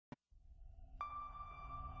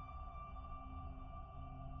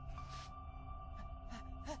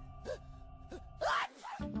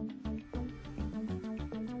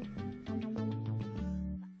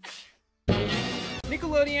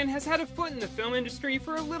Nickelodeon has had a foot in the film industry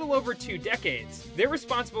for a little over 2 decades. They're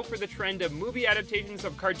responsible for the trend of movie adaptations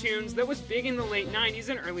of cartoons that was big in the late 90s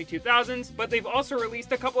and early 2000s, but they've also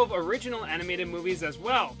released a couple of original animated movies as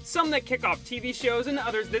well, some that kick off TV shows and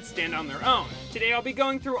others that stand on their own. Today I'll be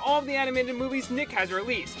going through all of the animated movies Nick has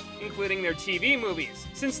released, including their TV movies,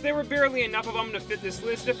 since there were barely enough of them to fit this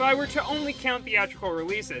list if I were to only count theatrical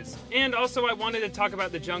releases. And also I wanted to talk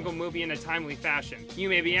about the Jungle movie in a timely fashion. You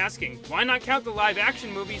may be asking, why not count the live-action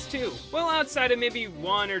movies too? Well, outside of maybe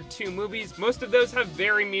 1 or 2 movies, most of those have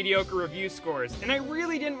very mediocre review scores, and I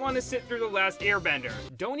really didn't want to sit through The Last Airbender.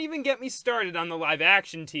 Don't even get me started on the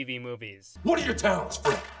live-action TV movies. What are your talents,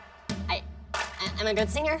 Fred? I'm a good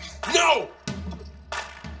singer. No!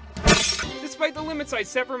 Despite the limits I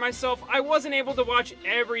set for myself, I wasn't able to watch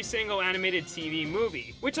every single animated TV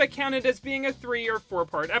movie, which I counted as being a 3 or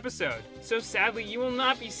 4-part episode. So sadly, you will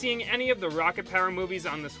not be seeing any of the Rocket Power movies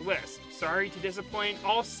on this list. Sorry to disappoint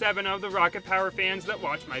all 7 of the Rocket Power fans that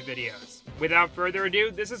watch my videos. Without further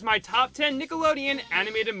ado, this is my top 10 Nickelodeon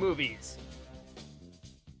animated movies.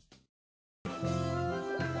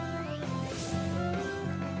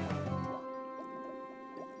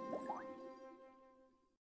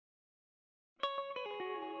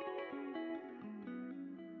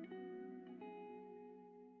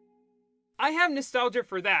 I have nostalgia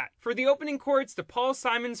for that, for the opening chords to Paul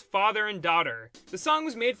Simon's Father and Daughter. The song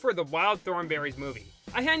was made for the Wild Thornberrys movie.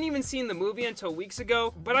 I hadn't even seen the movie until weeks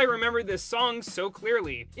ago, but I remember this song so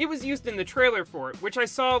clearly. It was used in the trailer for it, which I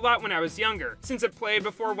saw a lot when I was younger, since it played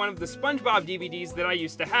before one of the SpongeBob DVDs that I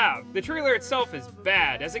used to have. The trailer itself is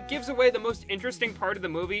bad, as it gives away the most interesting part of the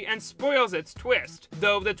movie and spoils its twist,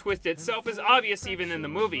 though the twist itself is obvious even in the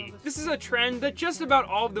movie. This is a trend that just about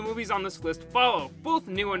all of the movies on this list follow, both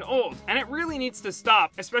new and old, and it really needs to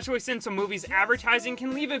stop, especially since a movie's advertising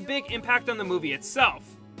can leave a big impact on the movie itself,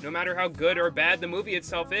 no matter how good or bad the movie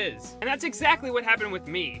itself is. And that's exactly what happened with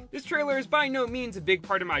me. This trailer is by no means a big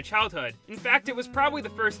part of my childhood. In fact, it was probably the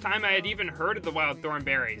first time I had even heard of the Wild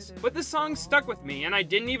Thornberrys. But the song stuck with me, and I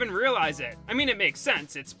didn't even realize it. I mean, it makes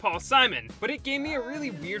sense, it's Paul Simon, but it gave me a really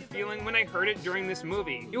weird feeling when I heard it during this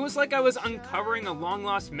movie. It was like I was uncovering a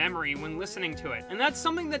long-lost memory when listening to it, and that's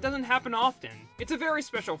something that doesn't happen often. It's a very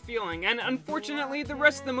special feeling, and unfortunately, the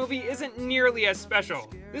rest of the movie isn't nearly as special.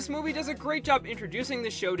 This movie does a great job introducing the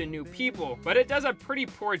show to new people, but it does a pretty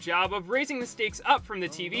poor job of raising the stakes up from the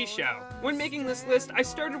TV show. When making this list, I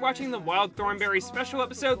started watching the Wild Thornberry special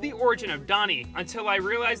episode The Origin of Donnie, until I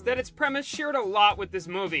realized that its premise shared a lot with this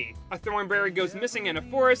movie. A Thornberry goes missing in a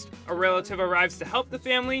forest, a relative arrives to help the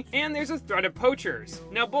family, and there's a threat of poachers.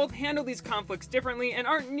 Now both handle these conflicts differently and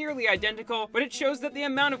aren't nearly identical, but it shows that the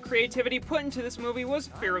amount of creativity put into this movie was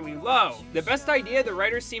fairly low. The best idea the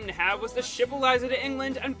writers seemed to have was to ship Eliza to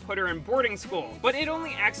England and put her in boarding school, but it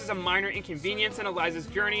only acts as a minor inconvenience in Eliza's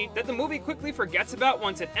journey that the movie quickly forgets about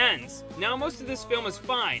once it ends. Now most of this film is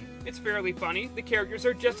fine. It's fairly funny, the characters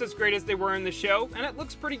are just as great as they were in the show, and it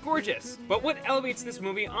looks pretty gorgeous. But what elevates this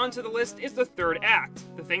movie onto the list is the third act.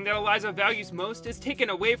 The thing that Eliza values most is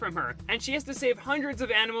taken away from her, and she has to save hundreds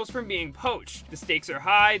of animals from being poached. The stakes are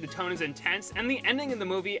high, the tone is intense, and the ending of the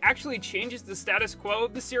movie actually changes the status quo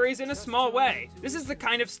of the series in a small way. This is the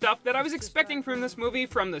kind of stuff that I was expecting from this movie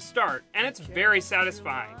from the start, and it's very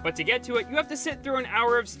satisfying. But to get to it, you have to sit through an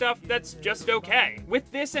hour of stuff that's just okay.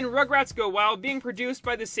 With this and Rugrats Go Wild being produced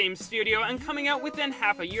by the same studio and coming out within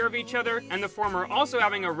half a year of each other, and the former also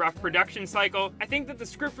having a rough production cycle, I think that the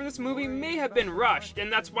script for this movie may have been rushed,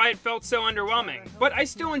 and that's why it felt so underwhelming. But I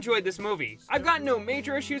still enjoyed this movie. I've got no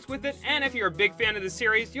major issues with it, and if you're a big fan of the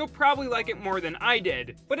series, you'll probably like it more than I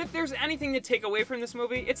did. But if there's anything to take away from this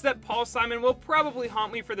movie, it's that Paul Simon will probably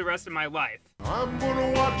haunt me for the rest of my life. I'm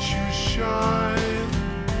gonna watch you shine,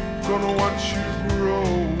 gonna watch you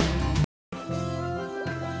grow.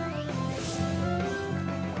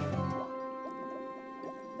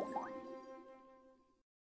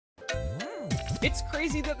 It's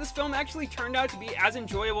crazy that this film actually turned out to be as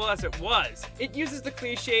enjoyable as it was. It uses the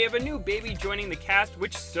cliche of a new baby joining the cast,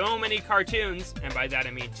 which so many cartoons, and by that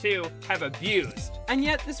I mean 2, have abused. And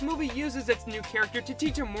yet, this movie uses its new character to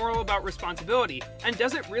teach a moral about responsibility, and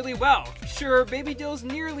does it really well. Sure, Baby Dill's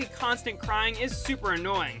nearly constant crying is super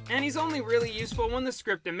annoying, and he's only really useful when the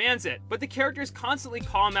script demands it, but the characters constantly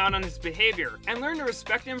call him out on his behavior, and learn to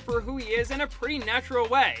respect him for who he is in a pretty natural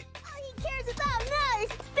way. All he cares about now is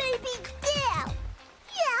Baby Dill.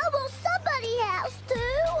 Yeah, well, somebody has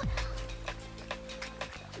to.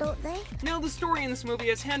 Don't they? Now, the story in this movie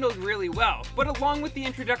is handled really well, but along with the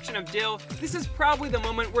introduction of Dill, this is probably the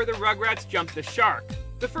moment where the Rugrats jumped the shark.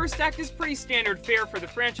 The first act is pretty standard fare for the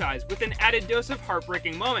franchise, with an added dose of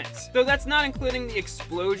heartbreaking moments, though that's not including the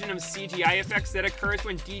explosion of CGI effects that occurs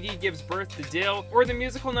when Dee Dee gives birth to Dill, or the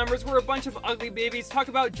musical numbers where a bunch of ugly babies talk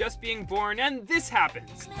about just being born and this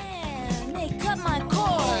happens. Man, they cut my cord.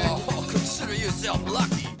 Oh, consider yourself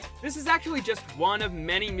lucky. This is actually just one of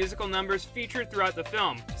many musical numbers featured throughout the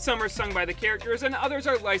film. Some are sung by the characters and others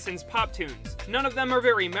are licensed pop tunes. None of them are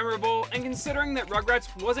very memorable, and considering that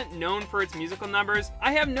Rugrats wasn't known for its musical numbers,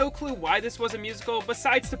 I have no clue why this was a musical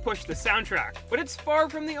besides to push the soundtrack. But it's far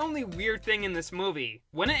from the only weird thing in this movie.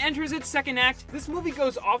 When it enters its second act, this movie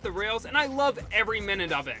goes off the rails and I love every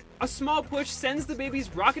minute of it. A small push sends the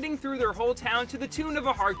babies rocketing through their whole town to the tune of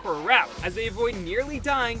a hardcore rap, as they avoid nearly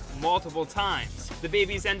dying multiple times. The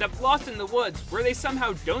babies end up lost in the woods, where they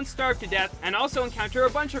somehow don't starve to death, and also encounter a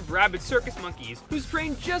bunch of rabid circus monkeys, whose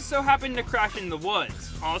train just so happened to crash in the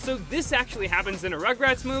woods. Also, this actually happens in a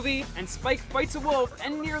Rugrats movie, and Spike fights a wolf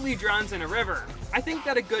and nearly drowns in a river. I think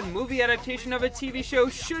that a good movie adaptation of a TV show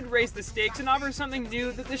should raise the stakes and offer something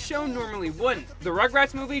new that the show normally wouldn't. The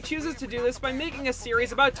Rugrats movie chooses to do this by making a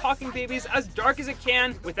series about talking babies as dark as it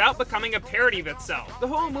can without becoming a parody of itself. The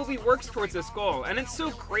whole movie works towards this goal, and it's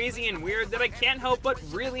so crazy and weird that I can't help but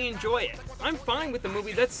really enjoy it. I'm fine with the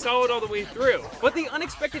movie that's solid all the way through, but the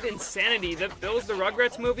unexpected insanity that fills the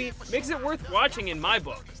Rugrats movie makes it worth watching in my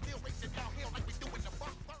book.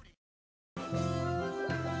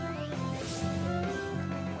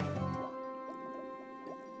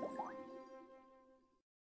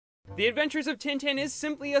 The Adventures of Tintin is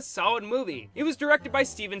simply a solid movie. It was directed by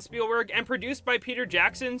Steven Spielberg and produced by Peter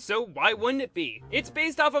Jackson, so why wouldn't it be? It's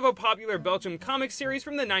based off of a popular Belgian comic series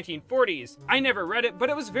from the 1940s. I never read it, but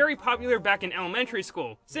it was very popular back in elementary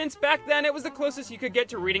school, since back then it was the closest you could get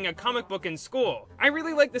to reading a comic book in school. I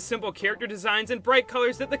really like the simple character designs and bright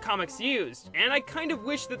colors that the comics used, and I kind of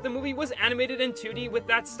wish that the movie was animated in 2D with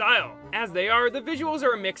that style. As they are, the visuals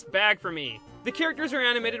are a mixed bag for me. The characters are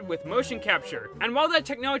animated with motion capture, and while that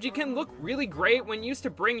technology can look really great when used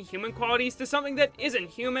to bring human qualities to something that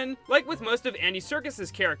isn't human, like with most of Andy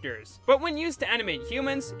Serkis's characters. But when used to animate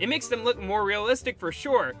humans, it makes them look more realistic for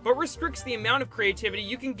sure, but restricts the amount of creativity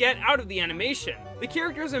you can get out of the animation. The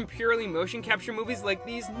characters in purely motion capture movies like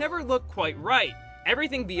these never look quite right.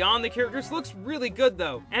 Everything beyond the characters looks really good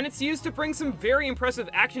though, and it's used to bring some very impressive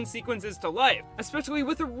action sequences to life, especially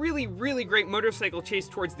with a really great motorcycle chase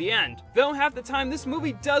towards the end. Though half the time this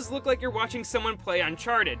movie does look like you're watching someone play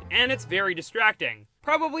Uncharted, and it's very distracting.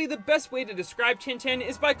 Probably the best way to describe Tintin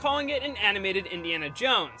is by calling it an animated Indiana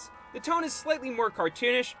Jones. The tone is slightly more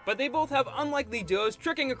cartoonish, but they both have unlikely duos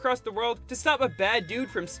trekking across the world to stop a bad dude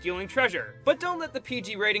from stealing treasure. But don't let the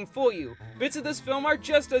PG rating fool you. Bits of this film are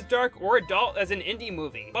just as dark or adult as an indie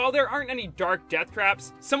movie. While there aren't any dark death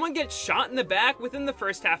traps, someone gets shot in the back within the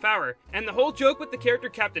first half hour, and the whole joke with the character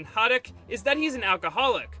Captain Haddock is that he's an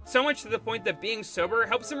alcoholic, so much to the point that being sober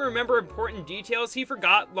helps him remember important details he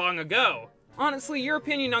forgot long ago. Honestly, your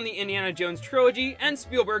opinion on the Indiana Jones trilogy and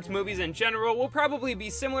Spielberg's movies in general will probably be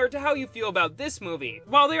similar to how you feel about this movie.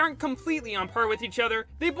 While they aren't completely on par with each other,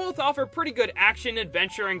 they both offer pretty good action,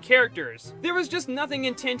 adventure, and characters. There was just nothing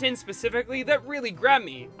in Tintin specifically that really grabbed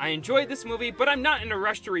me. I enjoyed this movie, but I'm not in a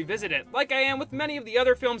rush to revisit it, like I am with many of the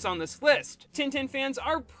other films on this list. Tintin fans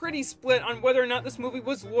are pretty split on whether or not this movie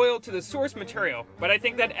was loyal to the source material, but I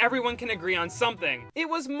think that everyone can agree on something. It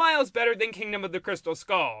was miles better than Kingdom of the Crystal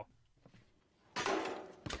Skull.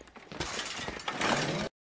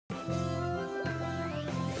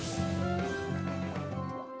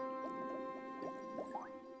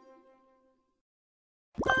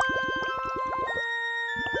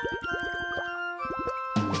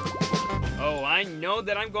 I know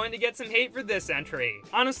that I'm going to get some hate for this entry.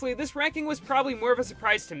 Honestly, this ranking was probably more of a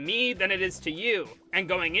surprise to me than it is to you. And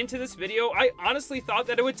going into this video, I honestly thought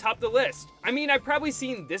that it would top the list. I mean, I've probably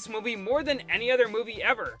seen this movie more than any other movie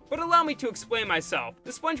ever. But allow me to explain myself.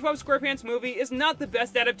 The SpongeBob SquarePants movie is not the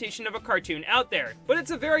best adaptation of a cartoon out there, but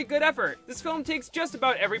it's a very good effort. This film takes just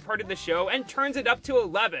about every part of the show and turns it up to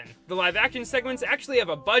 11. The live action segments actually have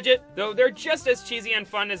a budget, though they're just as cheesy and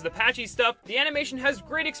fun as the patchy stuff. The animation has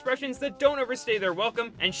great expressions that don't overstay their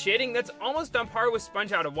welcome, and shading that's almost on par with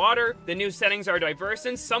Sponge Out of Water. The new settings are diverse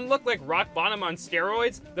and some look like rock bottom on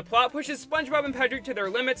steroids. The plot pushes SpongeBob and Patrick to their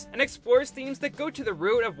limits and explores themes that go to the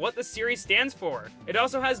root of what the series stands for. It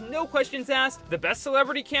also has no questions asked, the best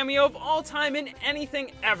celebrity cameo of all time in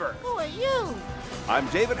anything ever. Who are you? I'm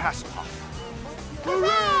David Hasselhoff.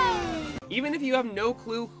 Hooray! Even if you have no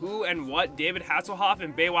clue who and what David Hasselhoff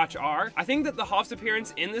and Baywatch are, I think that the Hoff's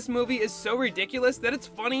appearance in this movie is so ridiculous that it's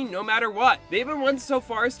funny no matter what. They even went so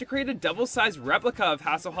far as to create a double-sized replica of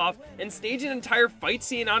Hasselhoff and stage an entire fight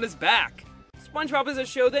scene on his back. SpongeBob is a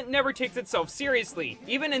show that never takes itself seriously,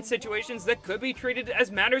 even in situations that could be treated as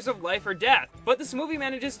matters of life or death. But this movie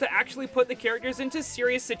manages to actually put the characters into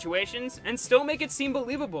serious situations and still make it seem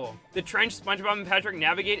believable. The trench SpongeBob and Patrick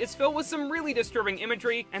navigate is filled with some really disturbing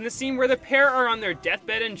imagery, and the scene where the pair are on their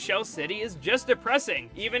deathbed in Shell City is just depressing.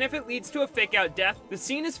 Even if it leads to a fake-out death, the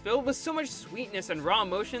scene is filled with so much sweetness and raw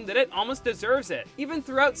emotion that it almost deserves it. Even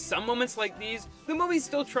throughout some moments like these, the movie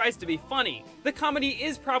still tries to be funny. The comedy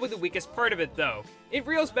is probably the weakest part of it though. It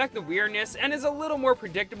reels back the weirdness and is a little more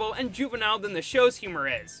predictable and juvenile than the show's humor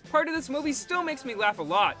is. Part of this movie still makes me laugh a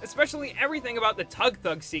lot, especially everything about the Tug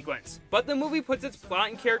Thug sequence. But the movie puts its plot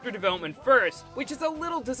and character development first, which is a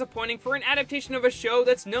little disappointing for an adaptation of a show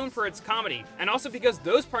that's known for its comedy, and also because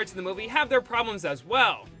those parts of the movie have their problems as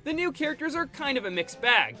well. The new characters are kind of a mixed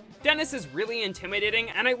bag. Dennis is really intimidating,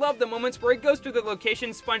 and I love the moments where he goes to the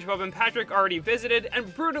location SpongeBob and Patrick already visited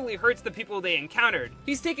and brutally hurts the people they encountered.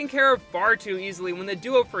 He's taken care of far too easily when the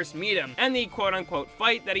duo first meet him, and the quote-unquote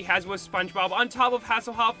fight that he has with SpongeBob on top of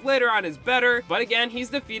Hasselhoff later on is better, but again,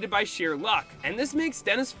 he's defeated by sheer luck. And this makes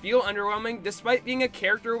Dennis feel underwhelming despite being a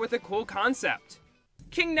character with a cool concept.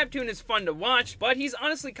 King Neptune is fun to watch, but he's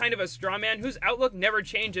honestly kind of a strawman whose outlook never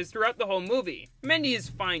changes throughout the whole movie. Mindy is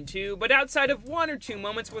fine too, but outside of one or two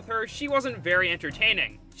moments with her, she wasn't very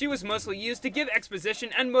entertaining. She was mostly used to give exposition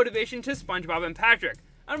and motivation to SpongeBob and Patrick.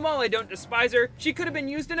 And while I don't despise her, she could have been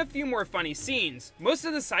used in a few more funny scenes. Most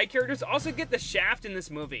of the side characters also get the shaft in this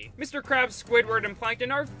movie. Mr. Krabs, Squidward, and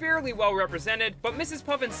Plankton are fairly well represented, but Mrs.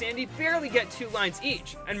 Puff and Sandy barely get 2 lines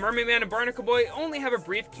each, and Mermaid Man and Barnacle Boy only have a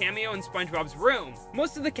brief cameo in SpongeBob's room.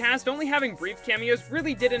 Most of the cast only having brief cameos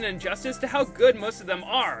really did an injustice to how good most of them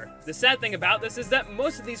are. The sad thing about this is that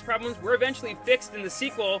most of these problems were eventually fixed in the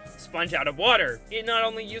sequel, Sponge Out of Water. It not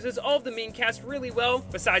only uses all of the main cast really well,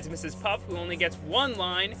 besides Mrs. Puff, who only gets 1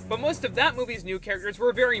 line, but most of that movie's new characters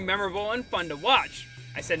were very memorable and fun to watch.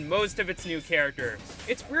 I said most of its new characters.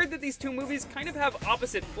 It's weird that these two movies kind of have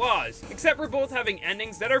opposite flaws, except for both having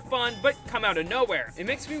endings that are fun but come out of nowhere. It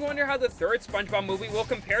makes me wonder how the third SpongeBob movie will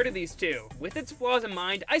compare to these two. With its flaws in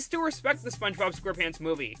mind, I still respect the SpongeBob SquarePants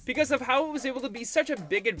movie, because of how it was able to be such a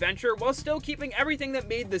big adventure while still keeping everything that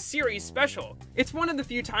made the series special. It's one of the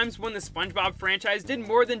few times when the SpongeBob franchise did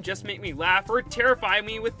more than just make me laugh or terrify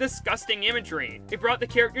me with disgusting imagery. It brought the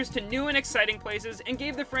characters to new and exciting places and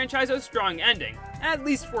gave the franchise a strong ending, at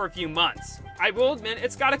least for a few months. I will admit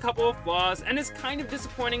it's got a couple of flaws and is kind of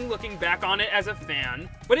disappointing looking back on it as a fan,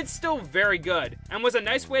 but it's still very good, and was a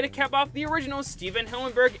nice way to cap off the original Steven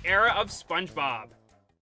Hillenburg era of SpongeBob.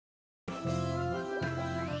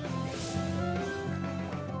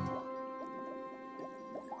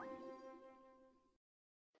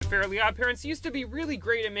 Fairly Oddparents used to be really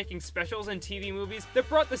great at making specials and TV movies that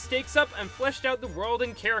brought the stakes up and fleshed out the world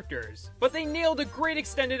and characters. But they nailed a great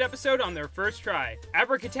extended episode on their first try.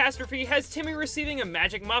 Abracatastrophe has Timmy receiving a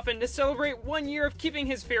magic muffin to celebrate 1 year of keeping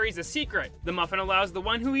his fairies a secret. The muffin allows the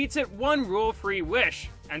one who eats it one rule-free wish.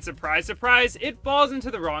 And surprise, surprise, it falls into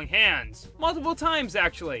the wrong hands. Multiple times,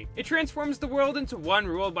 actually. It transforms the world into one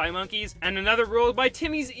ruled by monkeys, and another ruled by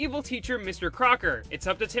Timmy's evil teacher, Mr. Crocker. It's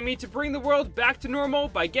up to Timmy to bring the world back to normal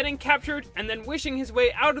by getting captured, and then wishing his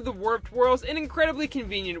way out of the warped worlds in incredibly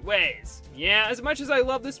convenient ways. Yeah, as much as I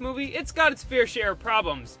love this movie, it's got its fair share of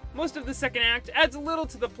problems. Most of the second act adds a little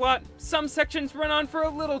to the plot, some sections run on for a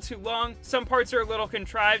little too long, some parts are a little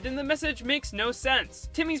contrived, and the message makes no sense.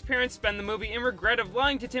 Timmy's parents spend the movie in regret of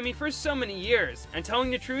lying to Timmy for so many years, and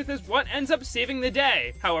telling the truth is what ends up saving the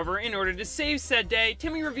day. However, in order to save said day,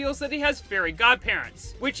 Timmy reveals that he has fairy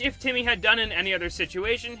godparents, which if Timmy had done in any other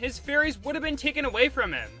situation, his fairies would have been taken away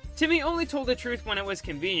from him. Timmy only told the truth when it was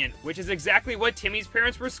convenient, which is exactly what Timmy's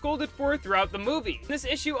parents were scolded for throughout the movie. This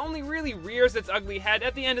issue only really rears its ugly head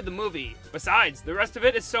at the end of the movie. Besides, the rest of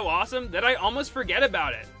it is so awesome that I almost forget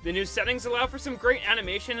about it. The new settings allow for some great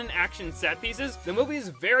animation and action set pieces, the movie is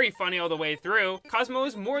very funny all the way through, Cosmo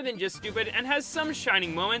is more than just stupid and has some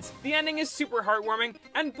shining moments, the ending is super heartwarming,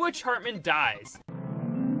 and Butch Hartman dies.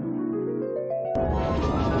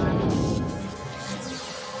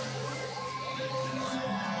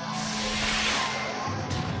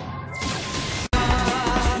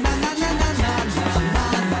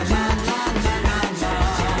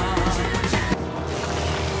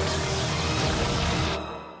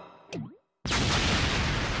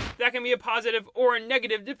 That can be a positive or a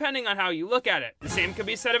negative depending on how you look at it. The same could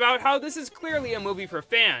be said about how this is clearly a movie for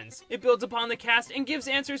fans. It builds upon the cast and gives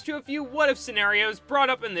answers to a few what-if scenarios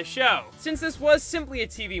brought up in the show. Since this was simply a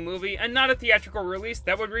TV movie and not a theatrical release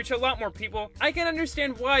that would reach a lot more people, I can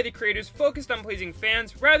understand why the creators focused on pleasing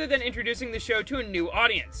fans rather than introducing the show to a new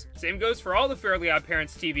audience. Same goes for all the Fairly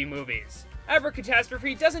Oddparents TV movies.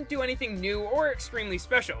 Catastrophe doesn't do anything new or extremely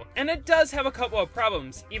special, and it does have a couple of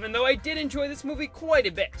problems, even though I did enjoy this movie quite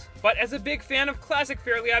a bit. But as a big fan of classic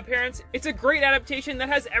Fairly OddParents, it's a great adaptation that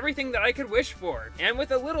has everything that I could wish for, and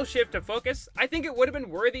with a little shift of focus, I think it would have been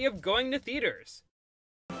worthy of going to theaters.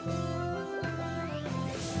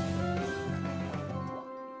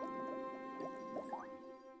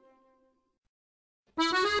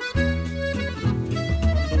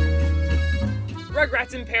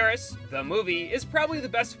 Rugrats in Paris, the movie, is probably the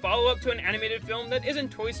best follow-up to an animated film that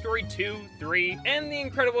isn't Toy Story 2, 3, and The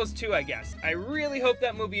Incredibles 2, I guess. I really hope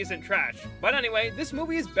that movie isn't trash. But anyway, this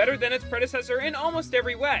movie is better than its predecessor in almost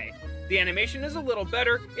every way. The animation is a little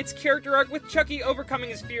better, its character arc with Chucky overcoming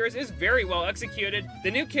his fears is very well executed,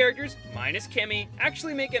 the new characters, minus Kimmy,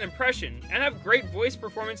 actually make an impression, and have great voice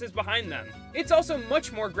performances behind them. It's also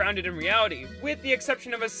much more grounded in reality, with the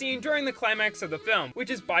exception of a scene during the climax of the film, which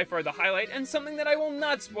is by far the highlight and something that I will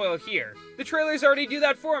not spoil here. The trailers already do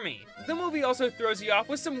that for me. The movie also throws you off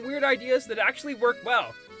with some weird ideas that actually work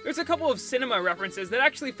well. There's a couple of cinema references that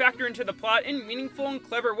actually factor into the plot in meaningful and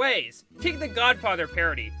clever ways. Take the Godfather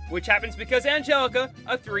parody, which happens because Angelica,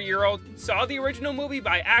 a 3-year-old, saw the original movie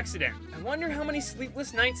by accident. I wonder how many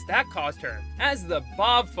sleepless nights that caused her. As the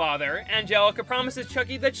Bob father, Angelica promises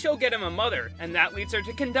Chucky that she'll get him a mother, and that leads her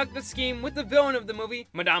to conduct a scheme with the villain of the movie,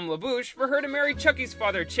 Madame LaBouche, for her to marry Chucky's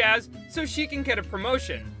father, Chaz, so she can get a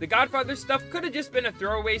promotion. The Godfather stuff could have just been a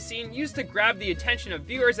throwaway scene used to grab the attention of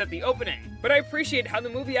viewers at the opening, but I appreciate how the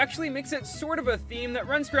movie actually makes it sort of a theme that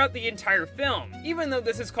runs throughout the entire film. Even though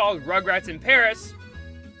this is called Rugrats in Paris,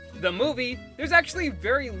 the movie, there's actually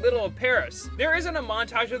very little of Paris. There isn't a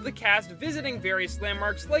montage of the cast visiting various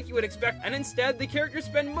landmarks like you would expect, and instead, the characters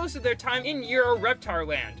spend most of their time in Euro Reptar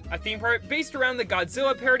Land, a theme park based around the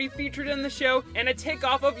Godzilla parody featured in the show, and a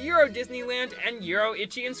takeoff of Euro Disneyland and Euro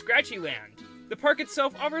Itchy and Scratchy Land. The park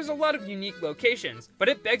itself offers a lot of unique locations, but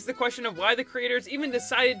it begs the question of why the creators even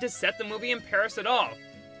decided to set the movie in Paris at all.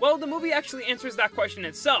 Well, the movie actually answers that question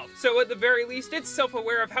itself, so at the very least, it's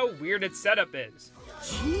self-aware of how weird its setup is.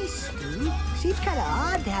 Gee, Stu, seems kind of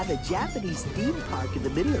odd to have a Japanese theme park in the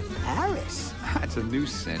middle of Paris. It's a new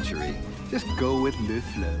century. Just go with the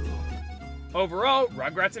flow. Overall,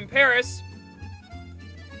 Rugrats in Paris,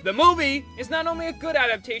 the movie, is not only a good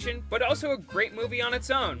adaptation, but also a great movie on its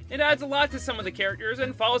own. It adds a lot to some of the characters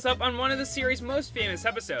and follows up on one of the series' most famous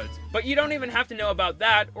episodes. But you don't even have to know about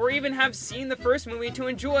that, or even have seen the first movie to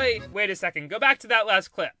enjoy— wait a second, go back to that last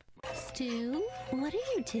clip. Stu, what are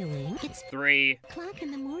you doing? It's 3 o'clock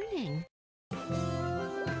in the morning.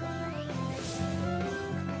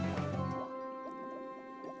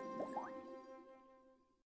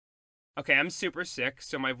 Okay, I'm super sick,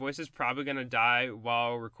 so my voice is probably gonna die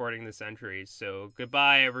while recording this entry, so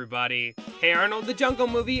goodbye everybody. Hey Arnold, The Jungle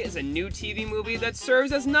Movie is a new TV movie that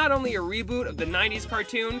serves as not only a reboot of the 90s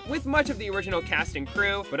cartoon with much of the original cast and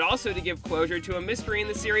crew, but also to give closure to a mystery in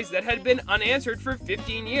the series that had been unanswered for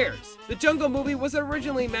 15 years. The Jungle Movie was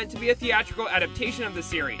originally meant to be a theatrical adaptation of the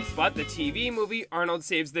series, but the TV movie Arnold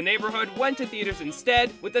Saves the Neighborhood went to theaters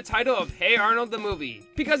instead with the title of Hey Arnold the Movie.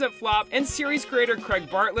 Because it flopped, and series creator Craig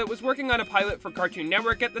Bartlett was working on a pilot for Cartoon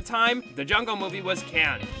Network at the time, The Jungle Movie was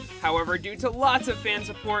canned. However, due to lots of fan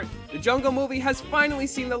support, The Jungle Movie has finally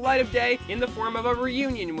seen the light of day in the form of a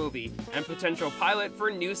reunion movie and potential pilot for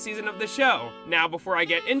a new season of the show. Now, before I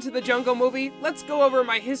get into The Jungle Movie, let's go over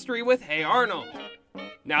my history with Hey Arnold.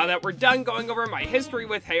 Now that we're done going over my history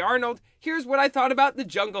with Hey Arnold, here's what I thought about The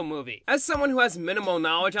Jungle Movie. As someone who has minimal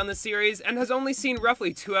knowledge on the series and has only seen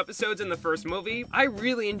roughly 2 episodes in the first movie, I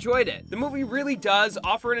really enjoyed it. The movie really does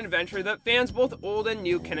offer an adventure that fans both old and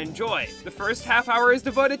new can enjoy. The first half hour is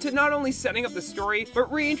devoted to not only setting up the story,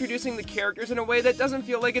 but reintroducing the characters in a way that doesn't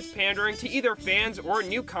feel like it's pandering to either fans or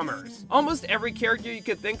newcomers. Almost every character you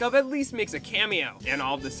could think of at least makes a cameo, and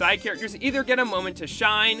all of the side characters either get a moment to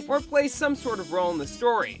shine or play some sort of role in the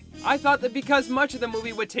story. I thought that because much of the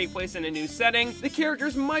movie would take place in a new setting, the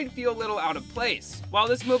characters might feel a little out of place. While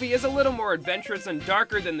this movie is a little more adventurous and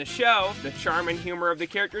darker than the show, the charm and humor of the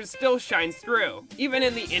characters still shines through. Even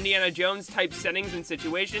in the Indiana Jones type settings and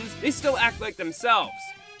situations, they still act like themselves.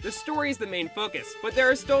 The story is the main focus, but there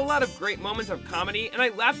are still a lot of great moments of comedy, and I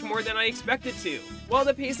laughed more than I expected to. While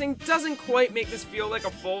the pacing doesn't quite make this feel like a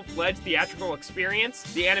full-fledged theatrical experience,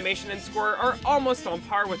 the animation and score are almost on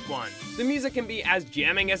par with one. The music can be as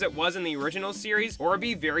jamming as it was in the original series, or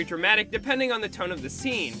be very dramatic depending on the tone of the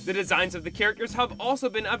scene. The designs of the characters have also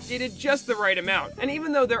been updated just the right amount, and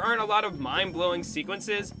even though there aren't a lot of mind-blowing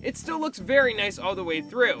sequences, it still looks very nice all the way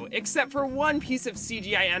through, except for one piece of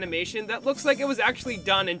CGI animation that looks like it was actually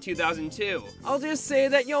done in 2002. I'll just say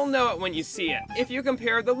that you'll know it when you see it. If you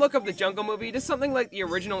compare the look of The Jungle Movie to something like like the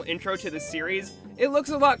original intro to the series, it looks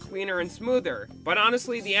a lot cleaner and smoother. But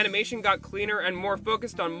honestly, the animation got cleaner and more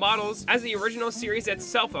focused on models as the original series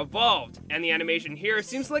itself evolved, and the animation here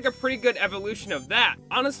seems like a pretty good evolution of that.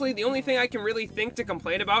 Honestly, the only thing I can really think to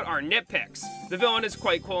complain about are nitpicks. The villain is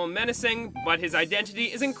quite cool and menacing, but his identity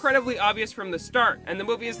is incredibly obvious from the start, and the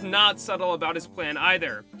movie is not subtle about his plan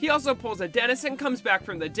either. He also pulls a Dennis and comes back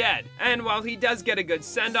from the dead, and while he does get a good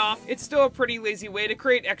send-off, it's still a pretty lazy way to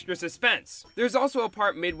create extra suspense. There's also a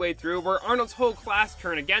part midway through where Arnold's whole class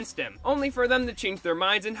turn against him, only for them to change their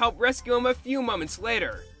minds and help rescue him a few moments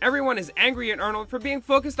later. Everyone is angry at Arnold for being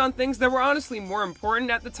focused on things that were honestly more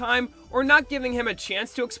important at the time, or not giving him a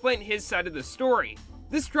chance to explain his side of the story.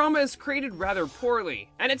 This drama is created rather poorly,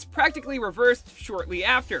 and it's practically reversed shortly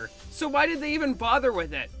after, so why did they even bother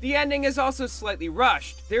with it? The ending is also slightly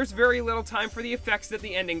rushed. There's very little time for the effects that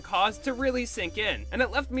the ending caused to really sink in, and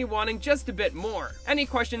it left me wanting just a bit more. Any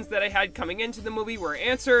questions that I had coming into the movie were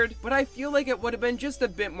answered, but I feel like it would have been just a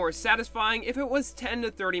bit more satisfying if it was 10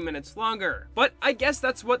 to 30 minutes longer. But I guess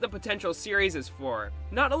that's what the potential series is for.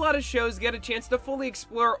 Not a lot of shows get a chance to fully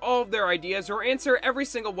explore all of their ideas or answer every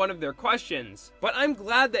single one of their questions, but I'm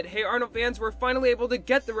glad that Hey Arnold fans were finally able to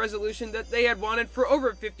get the resolution that they had wanted for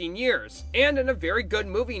over 15 years, and in a very good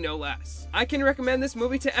movie no less. I can recommend this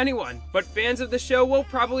movie to anyone, but fans of the show will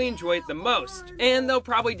probably enjoy it the most, and they'll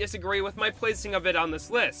probably disagree with my placing of it on this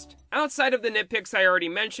list. Outside of the nitpicks I already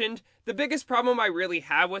mentioned, the biggest problem I really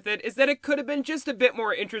have with it is that it could have been just a bit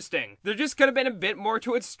more interesting. There just could have been a bit more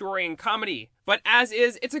to its story and comedy. But as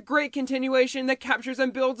is, it's a great continuation that captures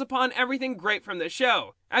and builds upon everything great from the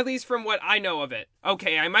show. At least from what I know of it.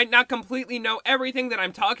 Okay, I might not completely know everything that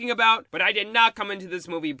I'm talking about, but I did not come into this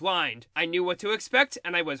movie blind. I knew what to expect,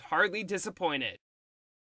 and I was hardly disappointed.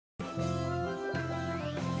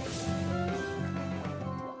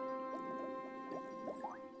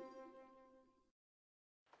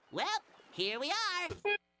 Well, here we are.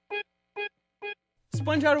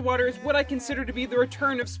 Sponge Out of Water is what I consider to be the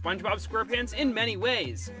return of SpongeBob SquarePants in many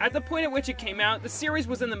ways. At the point at which it came out, the series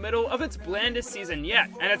was in the middle of its blandest season yet,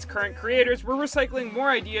 and its current creators were recycling more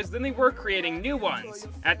ideas than they were creating new ones.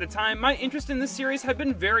 At the time, my interest in the series had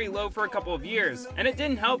been very low for a couple of years, and it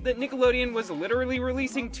didn't help that Nickelodeon was literally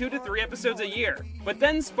releasing 2 to 3 episodes a year. But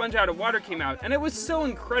then Sponge Out of Water came out, and it was so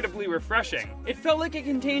incredibly refreshing. It felt like it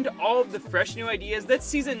contained all of the fresh new ideas that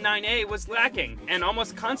Season 9A was lacking, and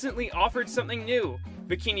almost constantly offered something new.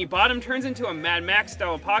 Bikini Bottom turns into a Mad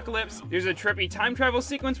Max-style apocalypse, there's a trippy time travel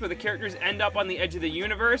sequence where the characters end up on the edge of the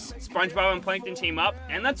universe, SpongeBob and Plankton team up,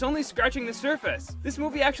 and that's only scratching the surface. This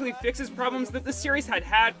movie actually fixes problems that the series had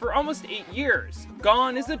had for almost 8 years.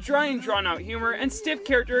 Gone is the dry and drawn-out humor and stiff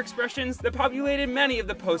character expressions that populated many of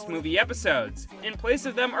the post-movie episodes. In place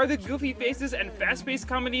of them are the goofy faces and fast-paced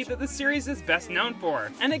comedy that the series is best known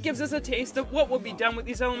for, and it gives us a taste of what will be done with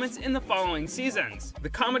these elements in the following seasons. The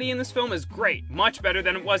comedy in this film is great, much better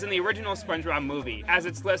than it was in the original SpongeBob movie, as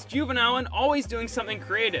it's less juvenile and always doing something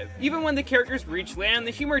creative. Even when the characters reach land,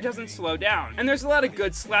 the humor doesn't slow down, and there's a lot of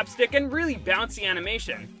good slapstick and really bouncy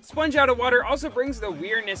animation. Sponge Out of Water also brings the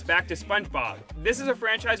weirdness back to SpongeBob. This is a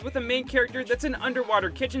franchise with a main character that's an underwater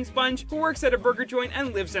kitchen sponge who works at a burger joint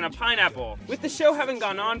and lives in a pineapple. With the show having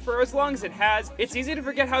gone on for as long as it has, it's easy to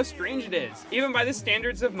forget how strange it is, even by the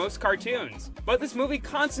standards of most cartoons. But this movie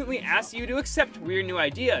constantly asks you to accept weird new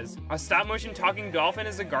ideas. A stop-motion talking dolphin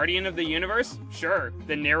is a guardian of the universe? Sure.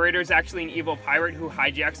 The narrator is actually an evil pirate who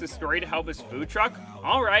hijacks the story to help his food truck?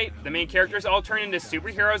 Alright. The main characters all turn into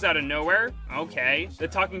superheroes out of nowhere? Okay. The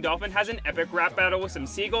talking dolphin has an epic rap battle with some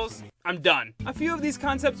seagulls? I'm done. A few of these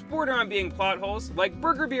concepts border on being plot holes, like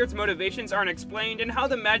Burger Beard's motivations aren't explained and how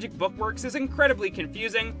the magic book works is incredibly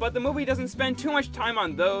confusing, but the movie doesn't spend too much time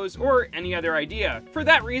on those or any other idea. For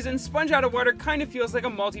that reason, Sponge Out of Water kind of feels like a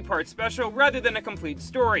multi-part special rather than a complete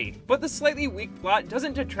story. But the slightly weak plot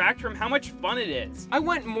doesn't detract from how much fun it is. I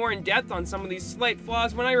went more in depth on some of these slight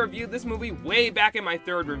flaws when I reviewed this movie way back in my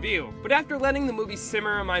third review, but after letting the movie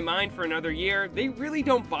simmer in my mind for another year, they really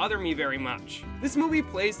don't bother me very much. This movie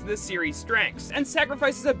plays to the series' strengths and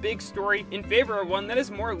sacrifices a big story in favor of one that is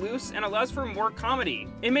more loose and allows for more comedy.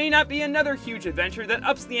 It may not be another huge adventure that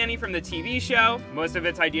ups the ante from the TV show, most of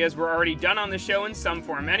its ideas were already done on the show in some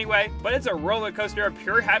form anyway, but it's a roller coaster of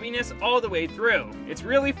pure happiness all the way through. It's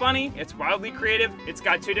really funny, it's wildly creative, it's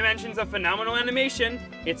got 2 dimensions of phenomenal animation,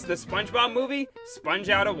 it's the SpongeBob movie, Sponge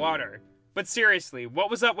Out of Water. But seriously, what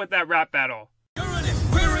was up with that rap battle?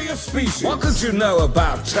 Species. What could you know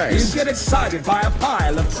about taste? You get excited by a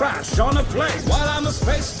pile of trash on a plate. While I'm a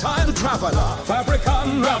space-time traveler, fabric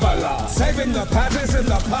unraveler, saving the patties in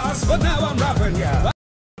the past, but now I'm rapping, yeah.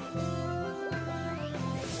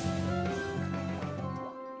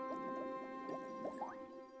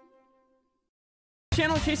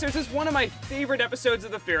 Channel Chasers is one of my favorite episodes of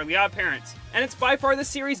the Fairly OddParents, and it's by far the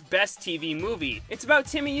series' best TV movie. It's about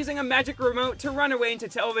Timmy using a magic remote to run away into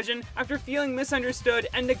television after feeling misunderstood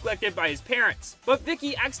and neglected by his parents. But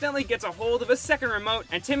Vicky accidentally gets a hold of a second remote,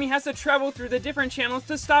 and Timmy has to travel through the different channels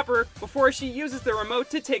to stop her before she uses the remote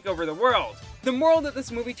to take over the world. The moral that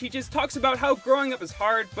this movie teaches talks about how growing up is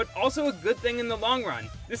hard, but also a good thing in the long run.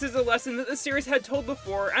 This is a lesson that the series had told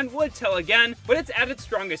before and would tell again, but it's at its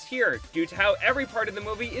strongest here, due to how every part of the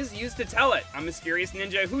movie is used to tell it. A mysterious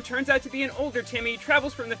ninja who turns out to be an older Timmy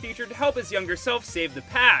travels from the future to help his younger self save the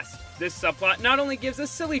past. This subplot not only gives a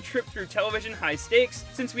silly trip through television high stakes,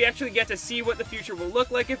 since we actually get to see what the future will look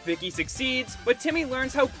like if Vicky succeeds, but Timmy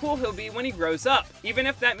learns how cool he'll be when he grows up, even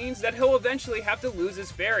if that means that he'll eventually have to lose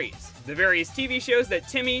his fairies. The various TV shows that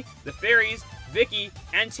Timmy, the fairies, Vicky,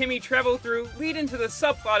 and Timmy travel through lead into the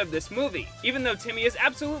subplot of this movie. Even though Timmy is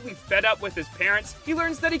absolutely fed up with his parents, he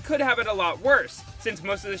learns that he could have it a lot worse, since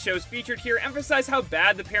most of the shows featured here emphasize how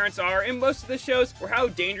bad the parents are in most of the shows or how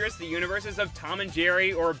dangerous the universes of Tom and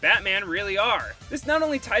Jerry or Batman really are. This not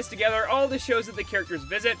only ties together all the shows that the characters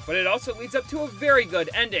visit, but it also leads up to a very good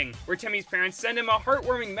ending, where Timmy's parents send him a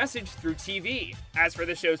heartwarming message through TV. As for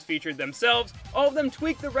the shows featured themselves, all of them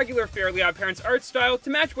tweak the regular Fairly OddParents art style to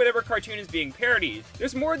match whatever cartoon is being parodied.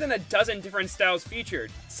 There's more than a dozen different styles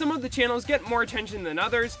featured. Some of the channels get more attention than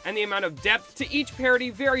others, and the amount of depth to each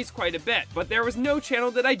parody varies quite a bit, but there was no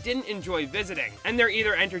channel that I didn't enjoy visiting, and they're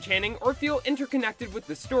either entertaining or feel interconnected with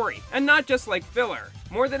the story, and not just like filler.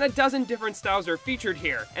 More than a dozen different styles are featured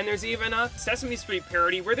here, and there's even a Sesame Street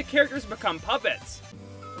parody where the characters become puppets.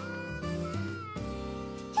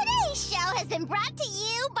 Today's show has been brought to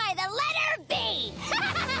you by the letter B.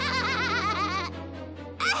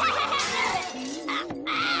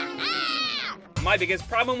 My biggest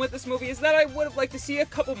problem with this movie is that I would have liked to see a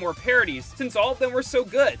couple more parodies, since all of them were so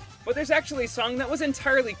good. But there's actually a song that was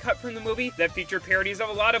entirely cut from the movie that featured parodies of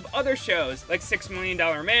a lot of other shows, like $6 Million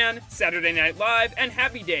Man, Saturday Night Live, and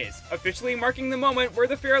Happy Days, officially marking the moment where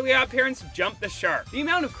the Fairly OddParents jumped the shark. The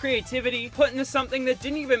amount of creativity put into something that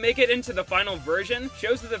didn't even make it into the final version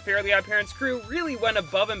shows that the Fairly OddParents crew really went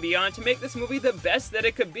above and beyond to make this movie the best that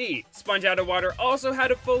it could be. Sponge Out of Water also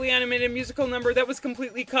had a fully animated musical number that was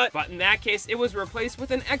completely cut, but in that case it was replaced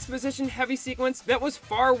with an exposition-heavy sequence that was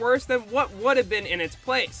far worse than what would have been in its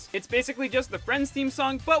place. It's basically just the Friends theme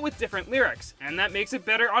song, but with different lyrics, and that makes it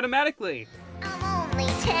better automatically. I'm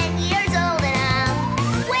only 10 years old and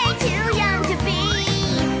I'm way too young to be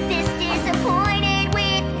this disappointed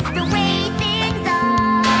with the way things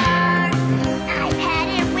are. I've had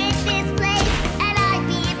it with this place and I'd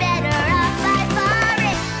be better off by far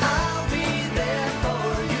if I'll be there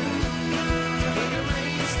for you when the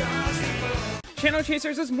rain starts to fall. Channel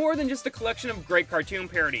Chasers is more than just a collection of great cartoon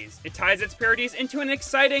parodies. It ties its parodies into an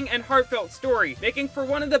exciting and heartfelt story, making for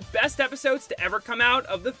one of the best episodes to ever come out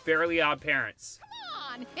of the Fairly OddParents. Come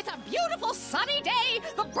on! It's a beautiful sunny day,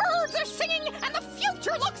 the birds are singing, and the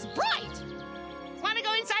future looks bright! Wanna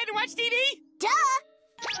go inside and watch TV? Duh!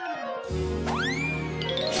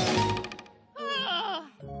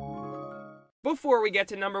 Before we get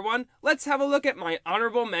to number 1, let's have a look at my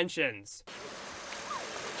honorable mentions.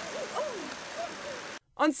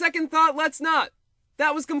 On second thought, let's not.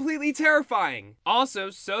 That was completely terrifying. Also,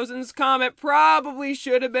 Sozin's Comet probably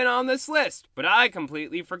should have been on this list, but I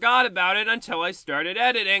completely forgot about it until I started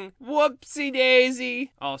editing. Whoopsie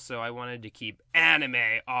daisy. Also, I wanted to keep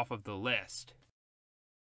anime off of the list.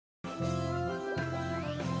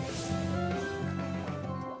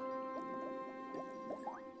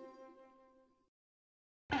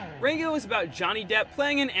 Rango is about Johnny Depp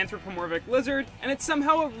playing an anthropomorphic lizard, and it's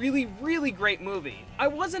somehow a really, really great movie. I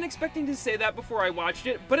wasn't expecting to say that before I watched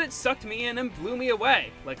it, but it sucked me in and blew me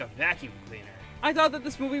away, like a vacuum cleaner. I thought that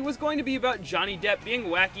this movie was going to be about Johnny Depp being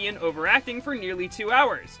wacky and overacting for nearly 2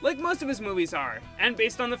 hours, like most of his movies are, and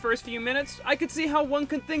based on the first few minutes, I could see how one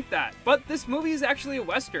could think that. But this movie is actually a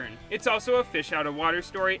western. It's also a fish out of water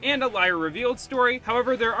story and a liar revealed story.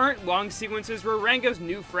 However, there aren't long sequences where Rango's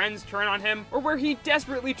new friends turn on him, or where he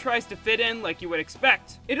desperately tries to fit in like you would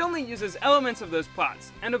expect. It only uses elements of those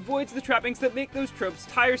plots, and avoids the trappings that make those tropes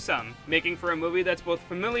tiresome, making for a movie that's both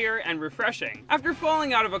familiar and refreshing. After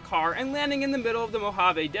falling out of a car and landing in the middle of the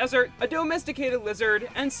Mojave Desert, a domesticated lizard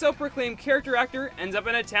and self-proclaimed character actor ends up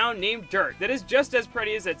in a town named Dirt that is just as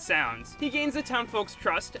pretty as it sounds. He gains the townfolk's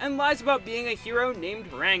trust and lies about being a hero named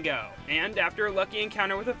Rango. And after a lucky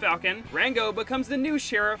encounter with a falcon, Rango becomes the new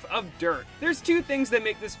sheriff of Dirt. There's 2 things that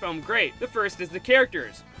make this film great. The first is the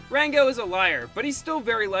characters. Rango is a liar, but he's still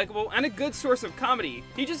very likable and a good source of comedy.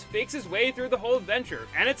 He just fakes his way through the whole adventure,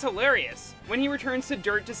 and it's hilarious. When he returns to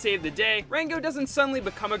Dirt to save the day, Rango doesn't suddenly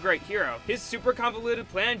become a great hero. His super convoluted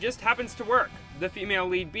plan just happens to work. The female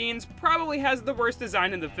lead, Beans, probably has the worst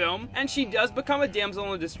design in the film, and she does become a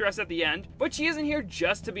damsel in distress at the end, but she isn't here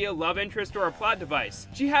just to be a love interest or a plot device.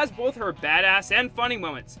 She has both her badass and funny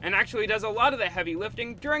moments, and actually does a lot of the heavy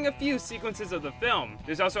lifting during a few sequences of the film.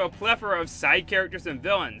 There's also a plethora of side characters and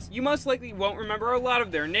villains. You most likely won't remember a lot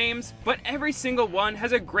of their names, but every single one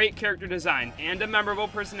has a great character design and a memorable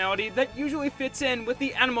personality that usually fits in with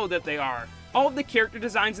the animal that they are. All of the character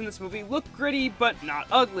designs in this movie look gritty but not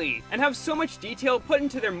ugly, and have so much detail put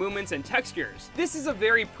into their movements and textures. This is a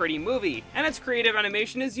very pretty movie, and its creative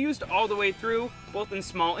animation is used all the way through, both in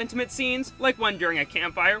small intimate scenes, like one during a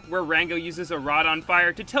campfire where Rango uses a rod on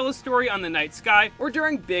fire to tell a story on the night sky, or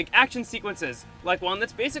during big action sequences, like one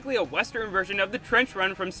that's basically a western version of the trench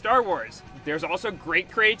run from Star Wars. There's also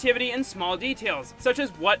great creativity in small details, such as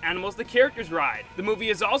what animals the characters ride. The movie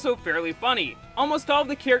is also fairly funny. Almost all of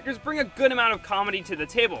the characters bring a good amount of comedy to the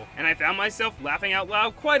table, and I found myself laughing out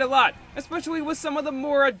loud quite a lot, especially with some of the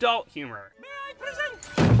more adult humor. May I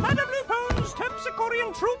present Madame Lupone's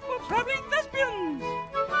Terpsichorean troupe of traveling thespians?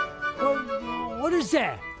 What is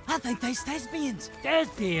that? I think they's thespians.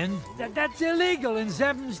 Thespians? That's illegal in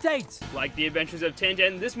 7 states. Like The Adventures of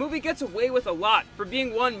Tintin, this movie gets away with a lot for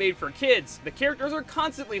being one made for kids. The characters are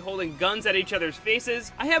constantly holding guns at each other's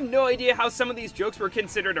faces. I have no idea how some of these jokes were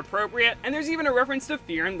considered appropriate, and there's even a reference to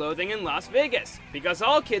Fear and Loathing in Las Vegas. Because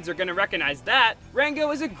all kids are gonna recognize that,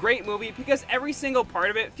 Rango is a great movie because every single part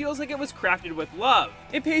of it feels like it was crafted with love.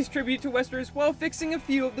 It pays tribute to Westerns while fixing a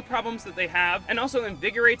few of the problems that they have, and also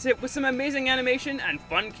invigorates it with some amazing animation and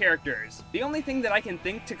fun characters. The only thing that I can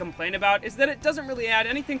think to complain about is that it doesn't really add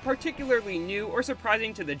anything particularly new or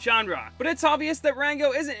surprising to the genre, but it's obvious that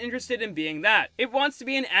Rango isn't interested in being that. It wants to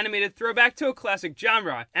be an animated throwback to a classic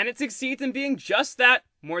genre, and it succeeds in being just that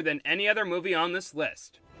more than any other movie on this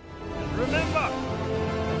list. Remember,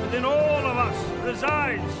 within all of us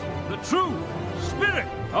resides the true spirit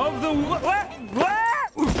of the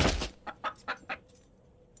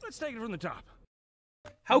Let's take it from the top.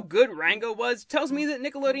 How good Rango was tells me that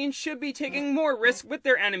Nickelodeon should be taking more risk with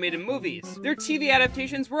their animated movies. Their TV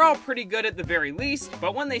adaptations were all pretty good at the very least,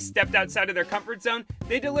 but when they stepped outside of their comfort zone,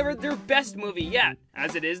 they delivered their best movie yet.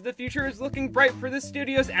 As it is, the future is looking bright for the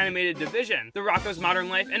studio's animated division. The Rocko's Modern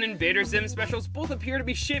Life and Invader Zim specials both appear to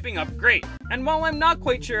be shaping up great. And while I'm not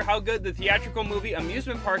quite sure how good the theatrical movie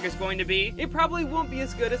Amusement Park is going to be, it probably won't be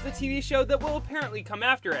as good as the TV show that will apparently come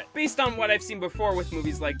after it, based on what I've seen before with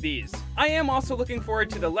movies like these. I am also looking forward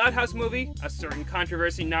to the Loud House movie, a certain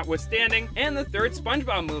controversy notwithstanding, and the third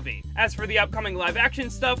SpongeBob movie. As for the upcoming live action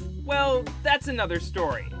stuff, well, that's another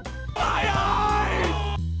story. Aye, aye!